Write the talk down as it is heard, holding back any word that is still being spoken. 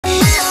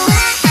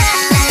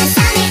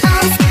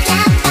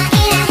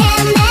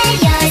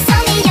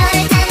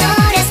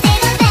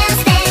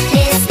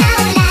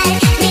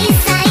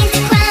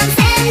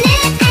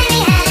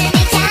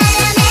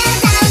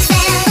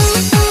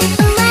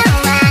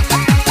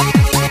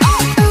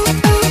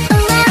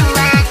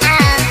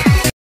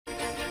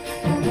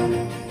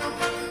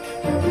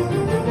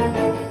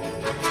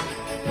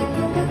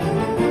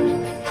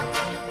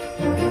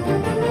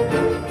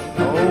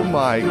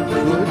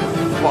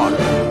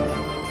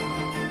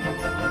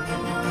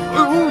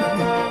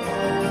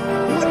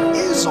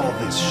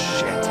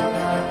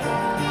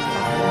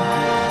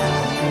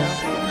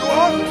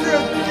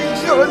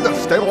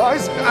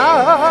stabilize.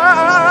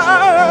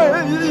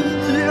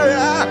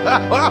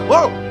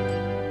 Whoa!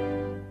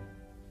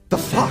 The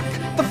fuck?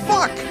 The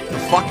fuck? The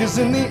fuck is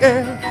in the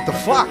air. The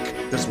fuck?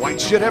 There's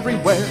white shit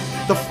everywhere.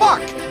 The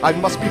fuck? I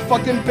must be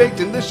fucking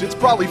baked and this shit's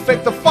probably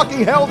fake. The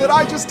fucking hell did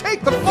I just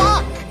take? The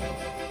fuck?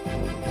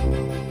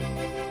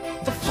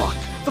 The fuck?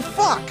 The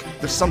fuck?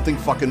 There's something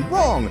fucking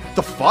wrong.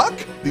 The fuck?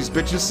 These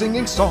bitches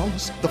singing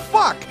songs. The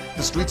fuck?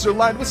 The streets are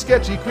lined with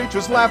sketchy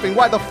creatures laughing.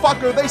 Why the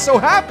fuck are they so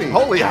happy?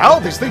 Holy hell,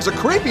 these things are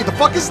creepy. The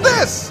fuck is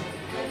this?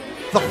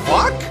 The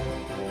fuck?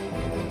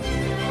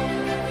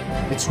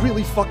 It's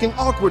really fucking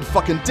awkward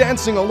fucking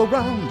dancing all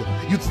around.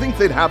 You'd think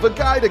they'd have a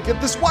guy to get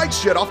this white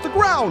shit off the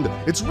ground.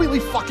 It's really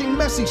fucking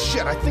messy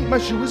shit. I think my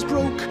shoe is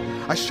broke.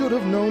 I should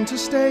have known to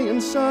stay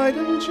inside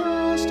and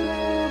just